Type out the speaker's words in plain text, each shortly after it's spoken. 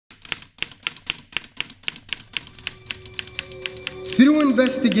Through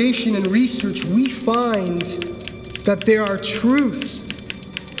investigation and research, we find that there are truths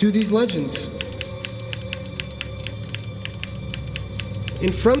to these legends.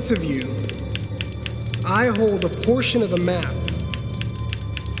 In front of you, I hold a portion of the map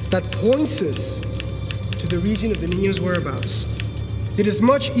that points us to the region of the Ningyo's whereabouts. It is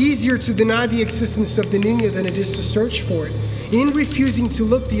much easier to deny the existence of the Ningyo than it is to search for it. In refusing to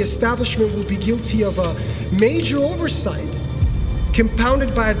look, the establishment will be guilty of a major oversight,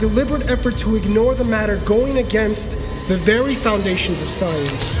 compounded by a deliberate effort to ignore the matter, going against the very foundations of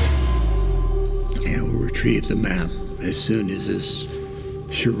science. And we'll retrieve the map as soon as this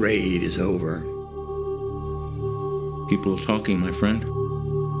charade is over. People are talking, my friend.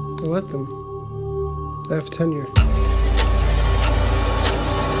 Let them. They have tenure.